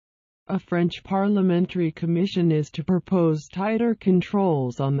A French parliamentary commission is to propose tighter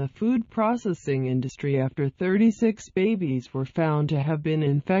controls on the food processing industry after 36 babies were found to have been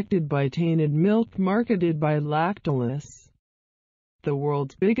infected by tainted milk marketed by Lactalis, the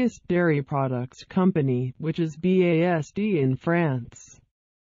world's biggest dairy products company, which is BASD in France.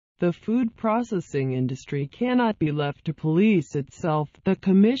 The food processing industry cannot be left to police itself, the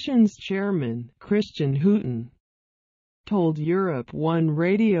Commission's chairman, Christian Houghton, told Europe 1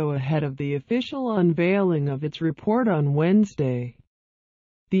 Radio ahead of the official unveiling of its report on Wednesday.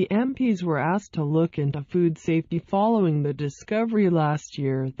 The MPs were asked to look into food safety following the discovery last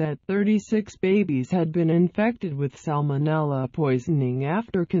year that 36 babies had been infected with salmonella poisoning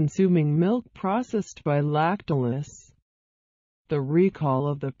after consuming milk processed by Lactalis. The recall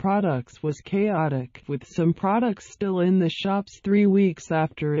of the products was chaotic, with some products still in the shops 3 weeks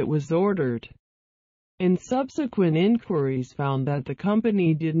after it was ordered. And subsequent inquiries found that the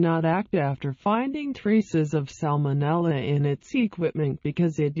company did not act after finding traces of salmonella in its equipment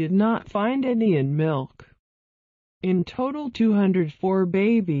because it did not find any in milk. In total, 204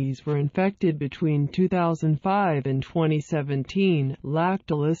 babies were infected between 2005 and 2017,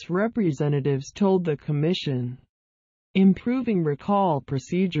 Lactalis representatives told the Commission. Improving recall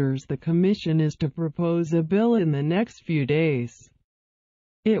procedures. The Commission is to propose a bill in the next few days.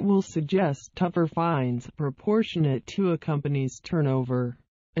 It will suggest tougher fines, proportionate to a company's turnover,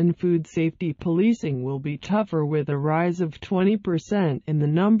 and food safety policing will be tougher with a rise of 20% in the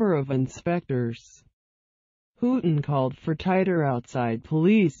number of inspectors. Houghton called for tighter outside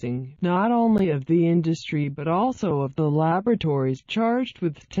policing, not only of the industry but also of the laboratories charged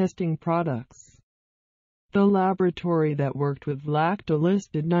with testing products. The laboratory that worked with Lactalis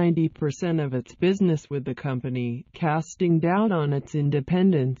did 90% of its business with the company, casting doubt on its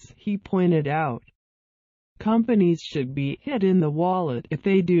independence, he pointed out. Companies should be hit in the wallet if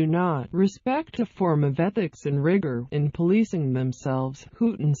they do not respect a form of ethics and rigor in policing themselves,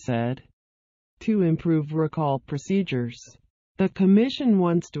 Houghton said. To improve recall procedures, the Commission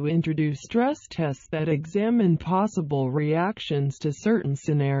wants to introduce stress tests that examine possible reactions to certain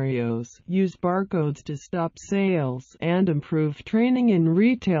scenarios, use barcodes to stop sales, and improve training in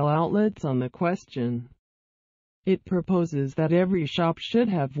retail outlets on the question. It proposes that every shop should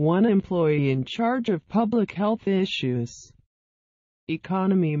have one employee in charge of public health issues.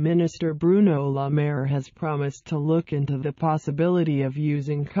 Economy Minister Bruno Le Maire has promised to look into the possibility of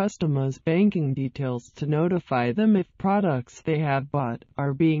using customers' banking details to notify them if products they have bought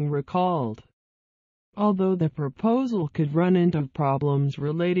are being recalled. Although the proposal could run into problems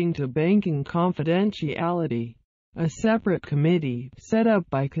relating to banking confidentiality, a separate committee, set up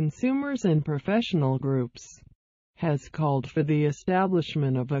by consumers and professional groups, has called for the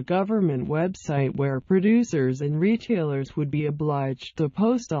establishment of a government website where producers and retailers would be obliged to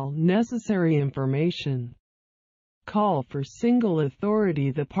post all necessary information. Call for single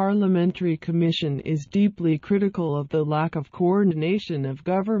authority. The Parliamentary Commission is deeply critical of the lack of coordination of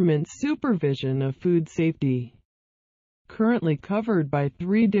government supervision of food safety, currently covered by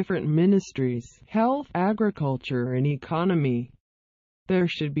 3 different ministries: health, agriculture, and economy. There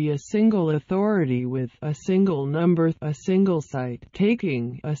should be a single authority with a single number, a single site,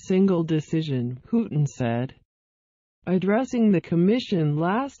 taking a single decision, Houghton said. Addressing the Commission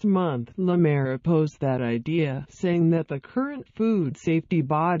last month, Le Maire opposed that idea, saying that the current food safety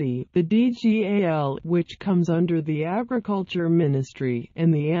body, the DGAL, which comes under the Agriculture Ministry,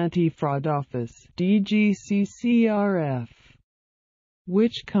 and the Anti-Fraud Office, DGCCRF,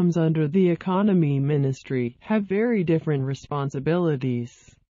 which comes under the Economy Ministry, have very different responsibilities.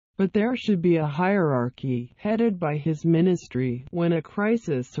 But there should be a hierarchy, headed by his ministry, when a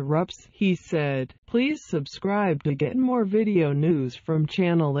crisis erupts, he said. Please subscribe to get more video news from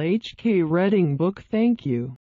Channel HK Reading Book. Thank you.